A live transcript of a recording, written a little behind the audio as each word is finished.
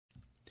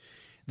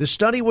The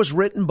study was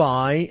written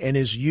by and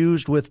is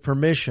used with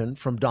permission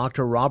from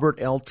Dr. Robert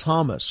L.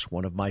 Thomas,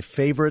 one of my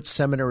favorite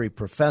seminary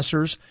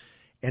professors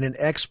and an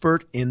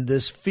expert in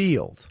this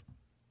field.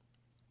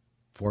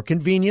 For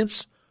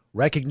convenience,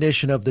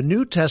 recognition of the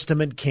New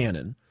Testament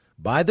canon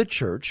by the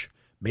church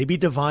may be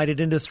divided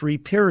into three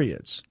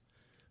periods.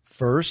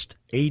 First,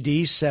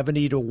 AD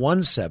 70 to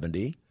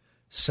 170,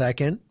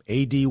 second,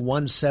 AD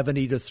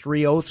 170 to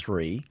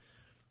 303,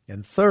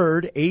 and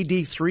third,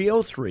 AD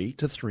 303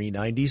 to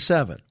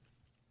 397.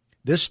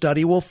 This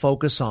study will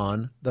focus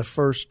on the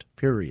first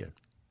period.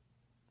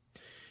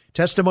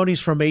 Testimonies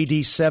from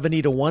AD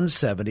 70 to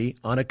 170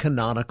 on a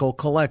canonical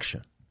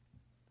collection.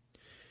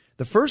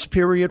 The first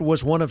period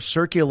was one of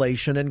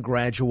circulation and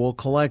gradual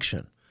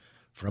collection.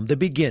 From the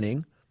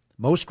beginning,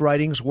 most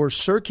writings were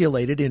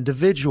circulated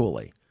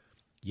individually,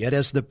 yet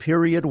as the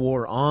period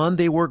wore on,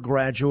 they were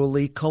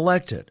gradually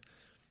collected.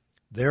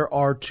 There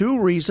are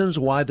two reasons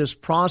why this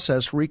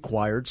process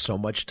required so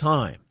much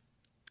time.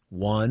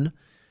 One,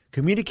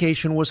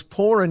 communication was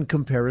poor in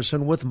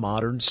comparison with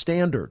modern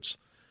standards.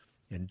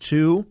 And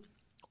two,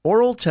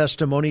 oral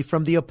testimony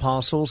from the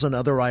apostles and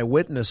other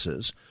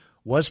eyewitnesses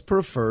was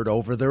preferred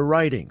over their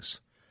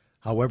writings.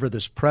 However,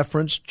 this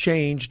preference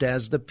changed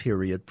as the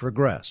period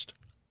progressed.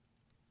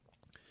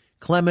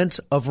 Clement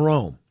of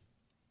Rome.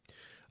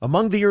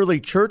 Among the early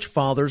church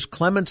fathers,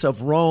 Clement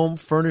of Rome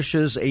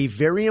furnishes a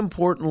very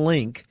important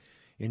link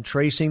in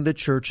tracing the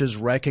church's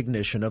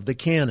recognition of the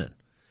canon.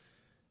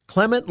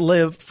 Clement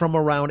lived from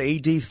around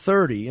AD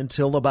 30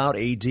 until about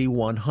AD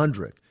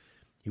 100.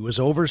 He was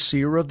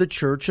overseer of the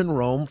church in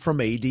Rome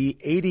from AD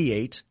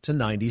 88 to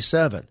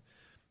 97.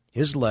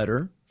 His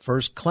letter,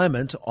 1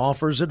 Clement,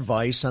 offers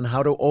advice on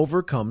how to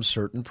overcome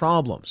certain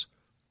problems.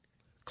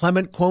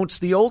 Clement quotes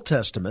the Old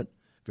Testament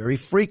very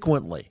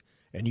frequently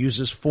and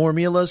uses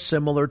formulas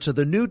similar to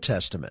the New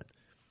Testament.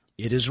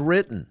 It is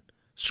written,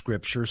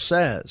 Scripture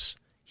says,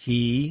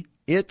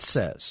 it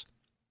says.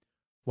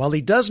 While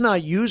he does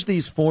not use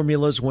these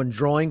formulas when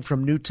drawing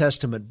from New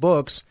Testament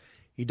books,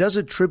 he does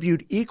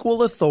attribute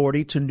equal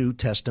authority to New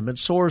Testament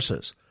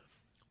sources.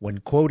 When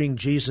quoting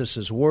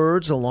Jesus'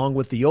 words along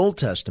with the Old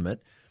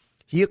Testament,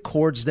 he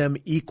accords them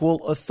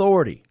equal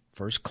authority.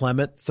 1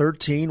 Clement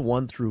 13,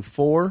 1 through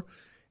 4,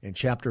 and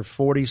chapter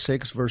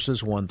 46,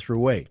 verses 1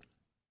 through 8.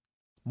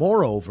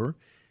 Moreover,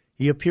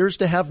 he appears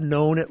to have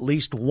known at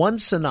least one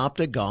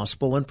synoptic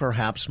gospel and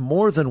perhaps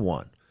more than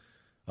one.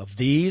 Of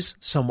these,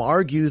 some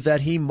argue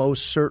that he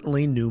most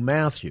certainly knew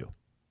Matthew.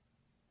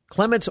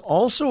 Clement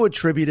also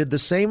attributed the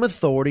same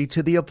authority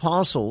to the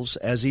apostles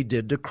as he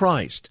did to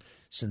Christ,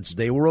 since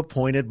they were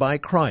appointed by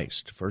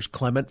Christ. 1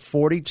 Clement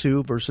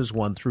 42, verses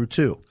 1 through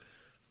 2.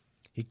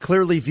 He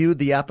clearly viewed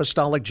the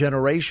apostolic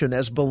generation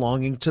as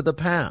belonging to the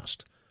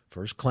past.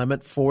 1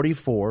 Clement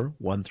 44,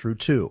 1 through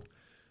 2.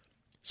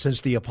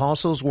 Since the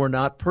apostles were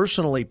not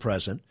personally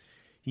present,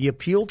 he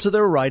appealed to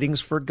their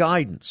writings for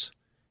guidance.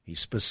 He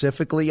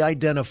specifically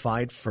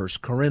identified 1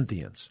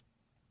 Corinthians.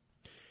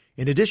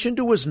 In addition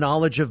to his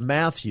knowledge of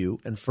Matthew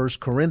and 1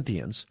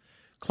 Corinthians,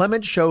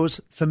 Clement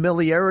shows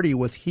familiarity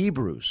with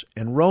Hebrews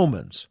and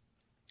Romans.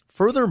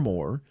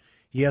 Furthermore,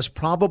 he has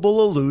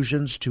probable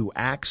allusions to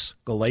Acts,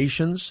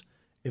 Galatians,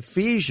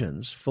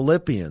 Ephesians,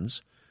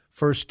 Philippians,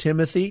 1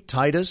 Timothy,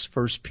 Titus,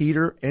 1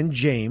 Peter, and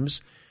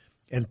James,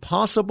 and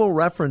possible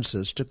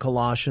references to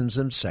Colossians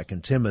and 2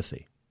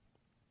 Timothy.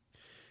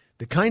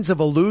 The kinds of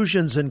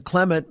allusions in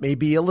Clement may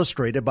be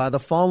illustrated by the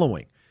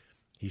following.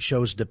 He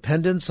shows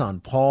dependence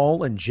on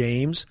Paul and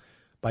James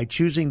by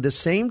choosing the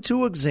same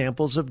two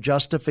examples of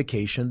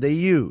justification they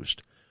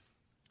used.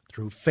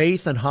 Through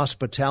faith and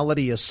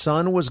hospitality, a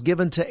son was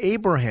given to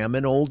Abraham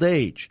in old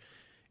age,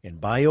 and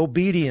by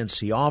obedience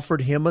he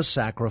offered him a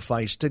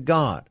sacrifice to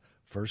God.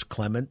 1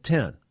 Clement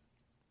 10.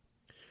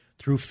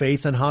 Through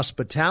faith and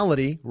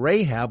hospitality,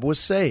 Rahab was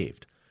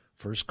saved.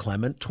 1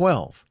 Clement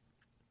 12.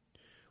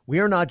 We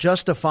are not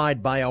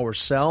justified by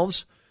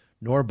ourselves,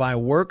 nor by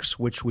works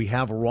which we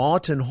have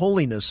wrought in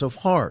holiness of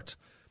heart,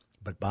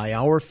 but by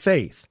our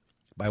faith,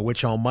 by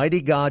which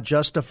Almighty God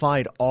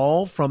justified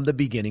all from the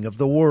beginning of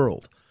the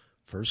world.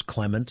 1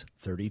 Clement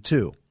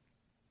 32.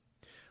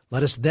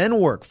 Let us then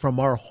work from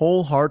our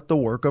whole heart the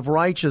work of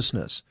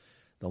righteousness.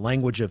 The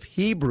language of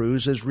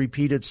Hebrews is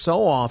repeated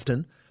so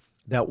often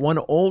that one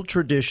old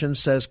tradition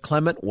says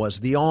Clement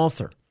was the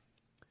author.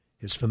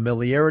 His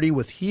familiarity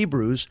with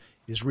Hebrews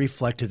is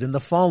reflected in the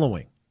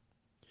following.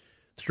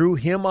 Through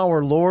him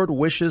our Lord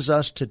wishes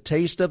us to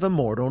taste of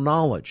immortal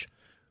knowledge,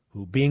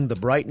 who being the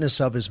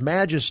brightness of his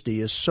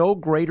majesty is so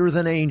greater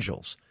than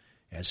angels,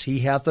 as he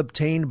hath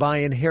obtained by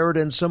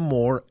inheritance a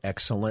more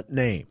excellent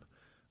name.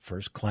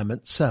 1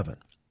 Clement 7.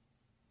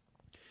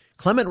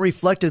 Clement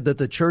reflected that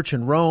the church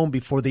in Rome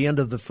before the end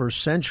of the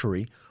first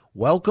century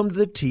welcomed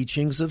the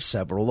teachings of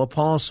several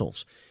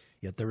apostles,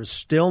 yet there is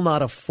still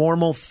not a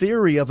formal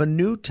theory of a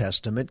New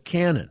Testament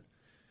canon.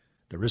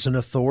 There is an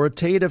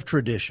authoritative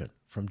tradition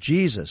from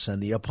Jesus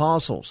and the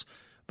apostles,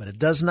 but it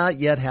does not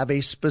yet have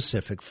a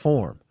specific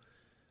form.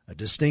 A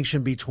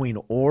distinction between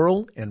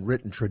oral and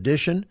written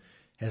tradition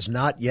has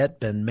not yet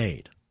been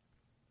made.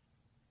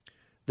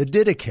 the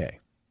Didache.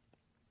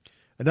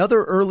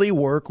 Another early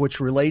work which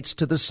relates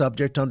to the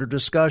subject under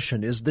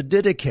discussion is the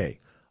Didache,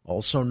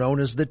 also known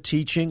as the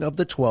Teaching of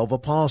the 12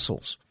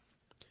 Apostles.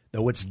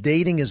 Though its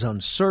dating is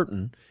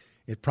uncertain,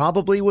 it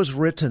probably was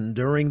written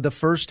during the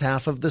first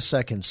half of the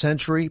 2nd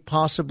century,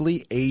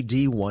 possibly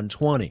AD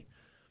 120.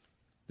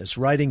 This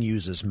writing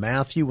uses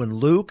Matthew and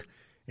Luke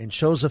and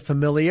shows a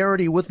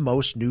familiarity with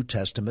most New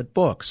Testament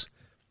books.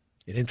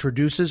 It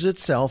introduces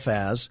itself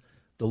as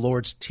the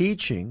Lord's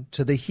teaching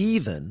to the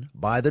heathen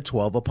by the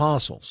 12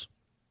 apostles.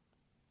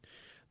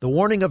 The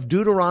warning of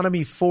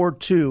Deuteronomy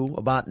 4:2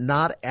 about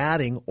not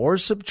adding or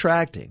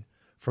subtracting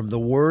from the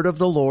word of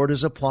the Lord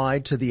is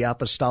applied to the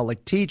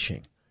apostolic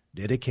teaching,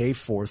 Didache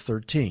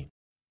 4:13.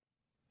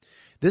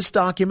 This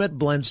document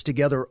blends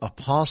together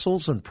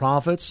apostles and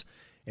prophets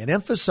and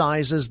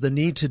emphasizes the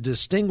need to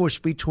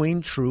distinguish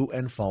between true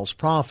and false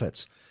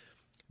prophets.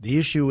 The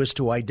issue is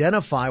to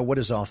identify what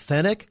is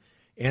authentic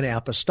and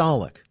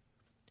apostolic.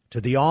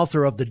 To the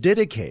author of the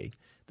Didache,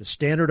 the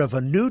standard of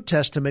a New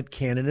Testament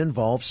canon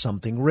involves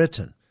something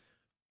written.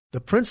 The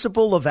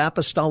principle of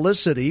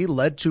apostolicity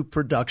led to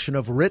production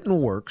of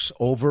written works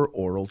over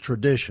oral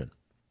tradition.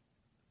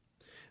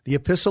 The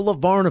Epistle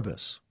of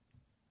Barnabas.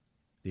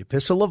 The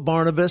Epistle of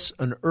Barnabas,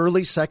 an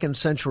early 2nd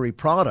century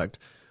product,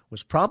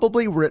 was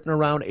probably written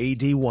around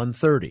AD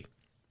 130.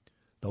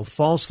 Though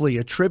falsely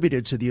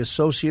attributed to the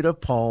associate of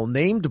Paul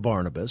named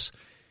Barnabas,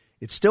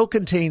 it still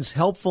contains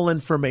helpful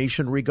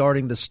information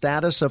regarding the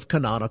status of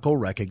canonical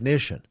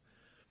recognition.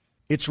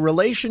 Its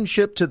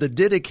relationship to the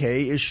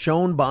Didache is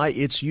shown by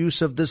its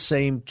use of the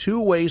same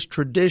two-ways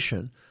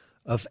tradition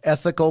of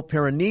ethical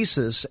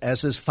paranesis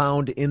as is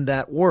found in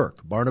that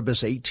work,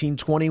 Barnabas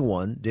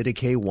 18:21,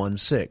 Didache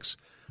 1:6.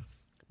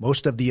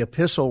 Most of the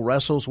epistle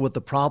wrestles with the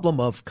problem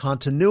of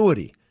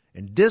continuity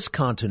and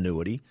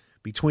discontinuity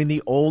between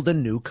the Old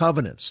and New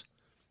covenants.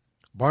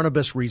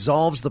 Barnabas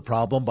resolves the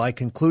problem by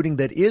concluding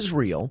that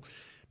Israel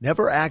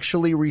never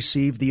actually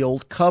received the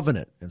Old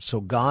Covenant, and so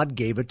God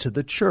gave it to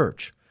the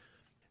church.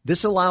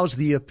 This allows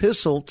the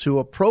epistle to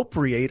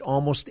appropriate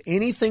almost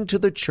anything to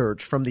the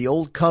church from the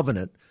Old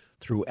Covenant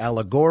through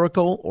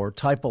allegorical or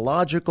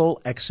typological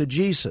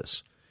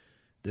exegesis.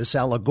 This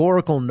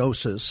allegorical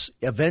gnosis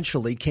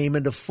eventually came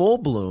into full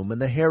bloom in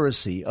the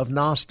heresy of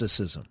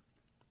Gnosticism.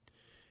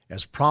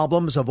 As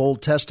problems of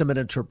Old Testament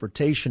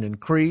interpretation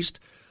increased,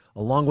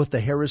 along with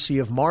the heresy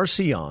of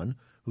Marcion,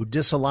 who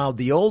disallowed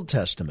the Old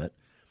Testament,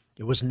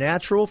 it was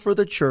natural for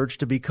the church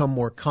to become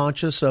more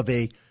conscious of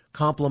a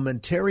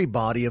complementary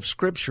body of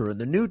Scripture in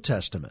the New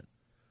Testament.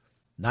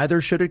 Neither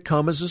should it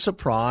come as a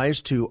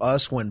surprise to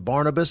us when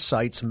Barnabas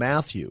cites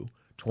Matthew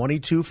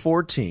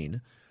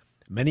 22:14,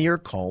 "Many are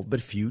called,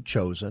 but few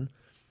chosen,"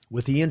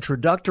 with the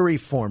introductory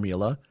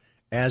formula,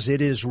 "as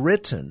it is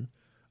written."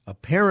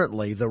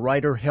 Apparently, the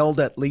writer held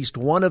at least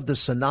one of the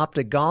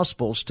synoptic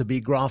Gospels to be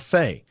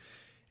graphe,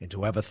 and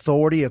to have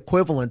authority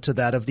equivalent to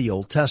that of the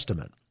Old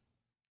Testament.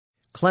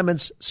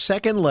 Clement's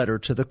second letter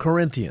to the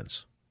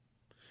Corinthians.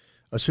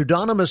 A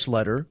pseudonymous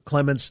letter,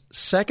 Clement's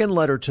second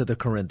letter to the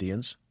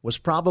Corinthians, was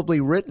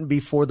probably written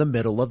before the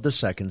middle of the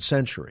 2nd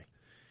century.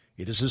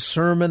 It is a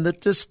sermon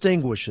that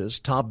distinguishes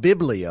ta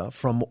Biblia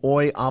from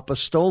oi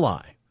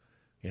apostoli.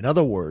 In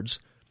other words,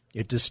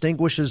 it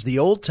distinguishes the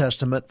Old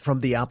Testament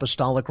from the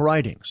apostolic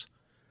writings.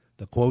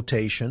 The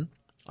quotation,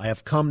 "I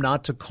have come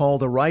not to call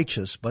the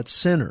righteous, but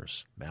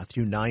sinners,"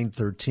 Matthew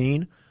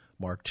 9:13,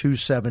 Mark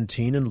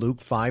 2:17, and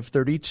Luke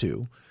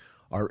 5:32,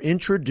 are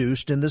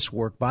introduced in this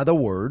work by the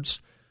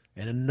words,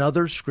 "And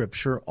another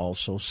scripture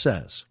also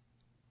says."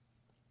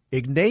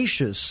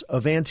 Ignatius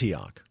of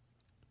Antioch.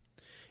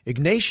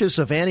 Ignatius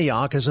of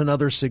Antioch is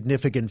another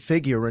significant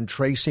figure in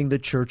tracing the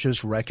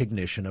church's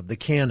recognition of the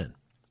canon.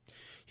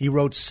 He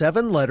wrote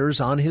 7 letters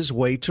on his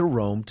way to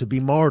Rome to be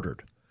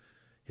martyred.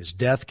 His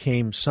death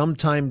came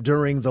sometime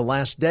during the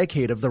last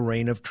decade of the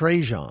reign of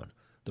Trajan,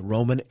 the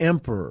Roman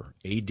emperor,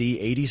 AD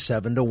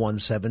 87 to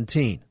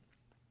 117.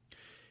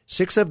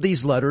 6 of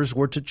these letters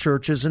were to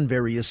churches in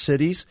various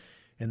cities,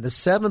 and the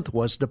 7th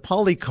was to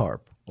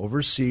Polycarp,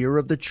 overseer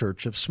of the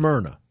church of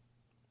Smyrna.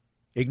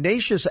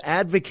 Ignatius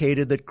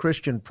advocated that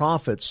Christian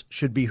prophets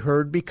should be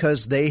heard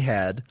because they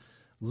had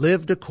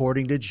lived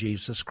according to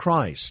Jesus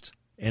Christ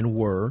and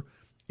were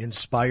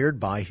inspired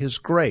by his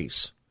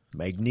grace,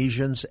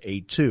 Magnesians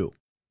 8:2.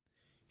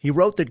 He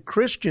wrote that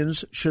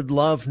Christians should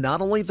love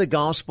not only the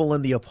gospel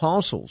and the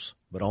apostles,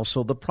 but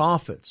also the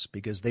prophets,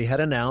 because they had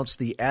announced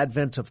the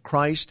advent of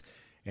Christ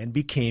and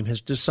became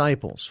his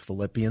disciples,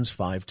 Philippians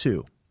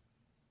 5:2.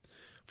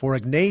 For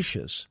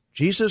Ignatius,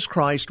 Jesus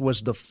Christ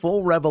was the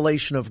full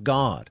revelation of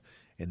God,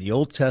 and the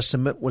Old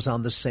Testament was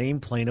on the same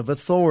plane of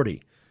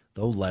authority,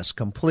 though less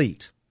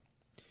complete.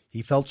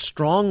 He felt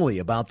strongly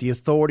about the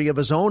authority of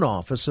his own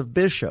office of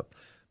bishop,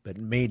 but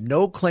made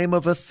no claim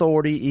of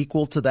authority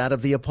equal to that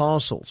of the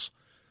apostles.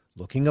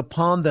 Looking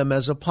upon them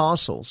as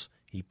apostles,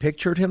 he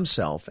pictured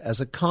himself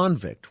as a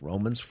convict,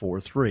 Romans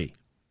 4:3.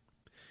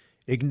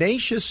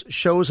 Ignatius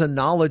shows a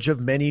knowledge of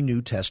many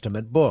New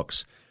Testament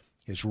books.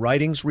 His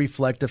writings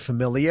reflect a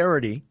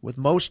familiarity with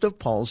most of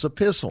Paul's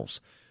epistles,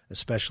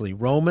 especially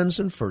Romans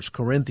and 1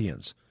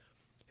 Corinthians.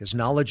 His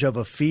knowledge of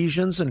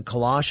Ephesians and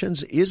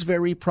Colossians is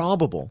very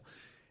probable,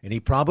 and he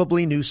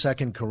probably knew 2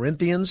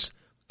 Corinthians,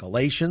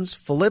 Galatians,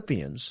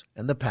 Philippians,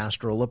 and the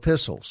pastoral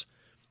epistles.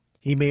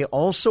 He may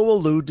also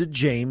allude to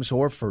James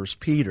or 1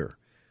 Peter.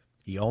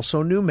 He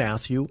also knew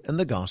Matthew and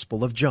the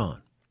Gospel of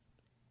John.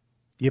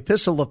 The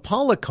Epistle of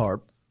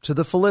Polycarp to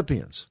the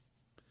Philippians.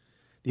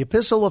 The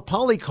Epistle of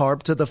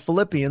Polycarp to the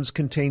Philippians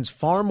contains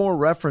far more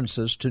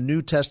references to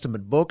New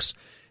Testament books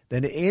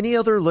than any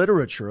other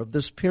literature of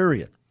this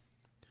period.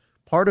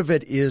 Part of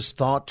it is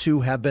thought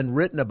to have been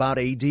written about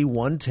A.D.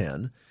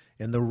 110,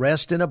 and the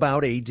rest in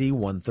about A.D.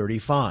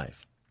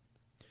 135.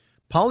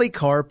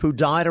 Polycarp, who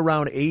died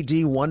around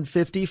A.D.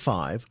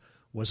 155,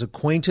 was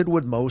acquainted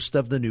with most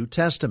of the New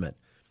Testament,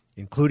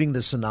 including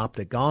the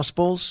Synoptic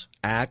Gospels,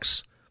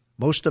 Acts,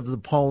 most of the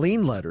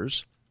Pauline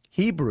letters,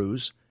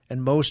 Hebrews,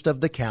 and most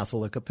of the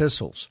Catholic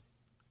epistles.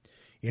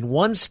 In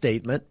one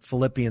statement,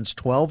 Philippians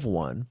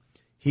 12:1,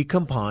 he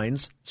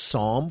combines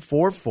Psalm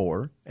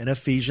 4:4 and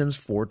Ephesians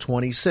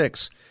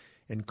 4:26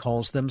 and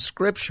calls them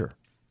Scripture,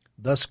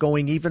 thus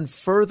going even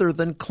further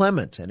than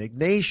Clement and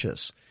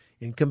Ignatius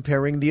in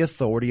comparing the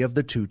authority of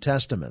the two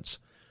testaments.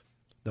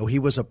 Though he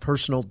was a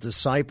personal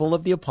disciple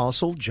of the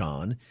Apostle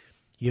John,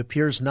 he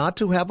appears not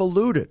to have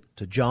alluded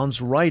to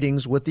John's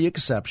writings with the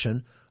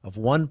exception of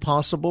one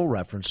possible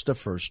reference to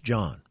 1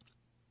 John.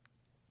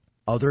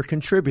 Other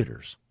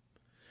contributors.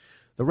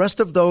 The rest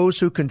of those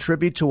who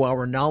contribute to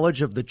our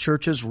knowledge of the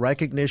Church's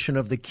recognition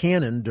of the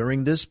canon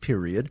during this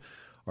period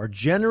are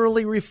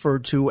generally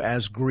referred to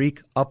as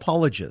Greek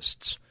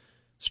apologists.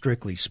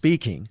 Strictly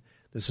speaking,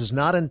 this is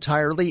not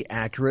entirely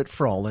accurate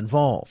for all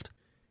involved.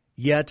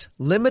 Yet,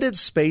 limited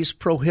space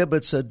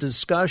prohibits a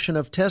discussion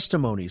of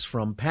testimonies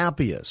from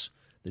Papias,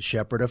 the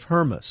shepherd of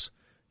Hermas,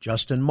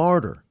 Justin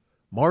Martyr,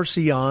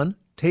 Marcion,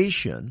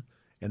 Tatian,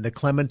 and the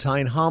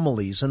Clementine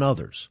homilies and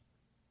others.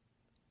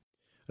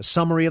 A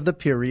summary of the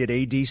period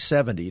AD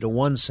 70 to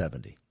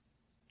 170.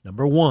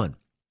 Number 1.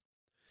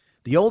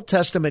 The Old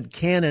Testament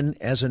canon,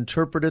 as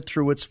interpreted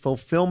through its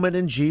fulfillment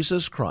in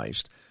Jesus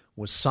Christ,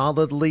 was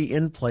solidly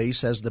in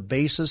place as the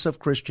basis of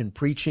Christian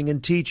preaching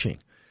and teaching.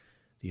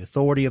 The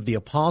authority of the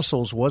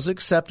apostles was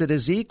accepted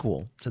as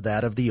equal to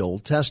that of the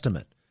Old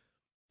Testament.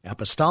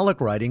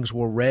 Apostolic writings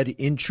were read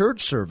in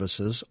church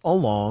services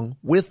along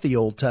with the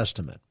Old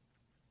Testament.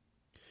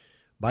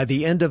 By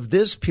the end of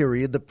this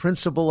period, the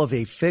principle of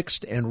a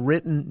fixed and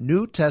written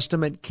New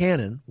Testament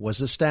canon was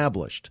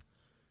established.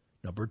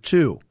 Number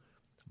 2,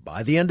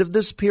 by the end of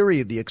this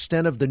period, the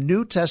extent of the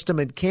New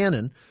Testament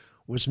canon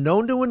was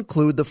known to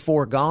include the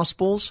 4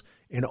 Gospels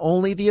and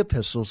only the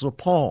epistles of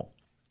Paul.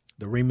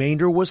 The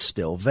remainder was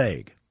still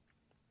vague.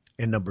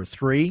 And number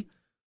 3,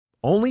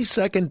 only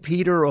 2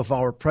 Peter of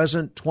our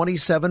present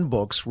 27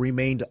 books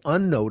remained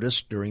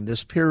unnoticed during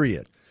this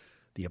period.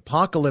 The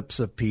Apocalypse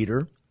of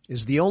Peter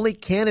is the only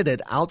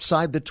candidate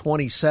outside the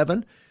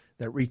 27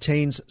 that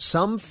retains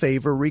some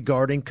favor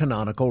regarding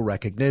canonical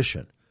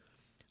recognition.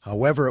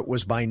 However, it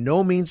was by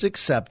no means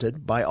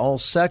accepted by all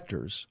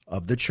sectors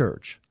of the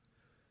Church.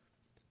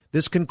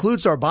 This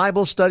concludes our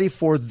Bible study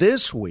for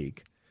this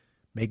week.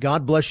 May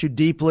God bless you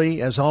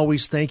deeply. As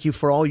always, thank you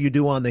for all you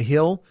do on the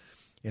Hill.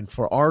 And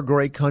for our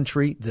great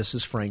country, this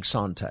is Frank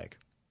Sontag.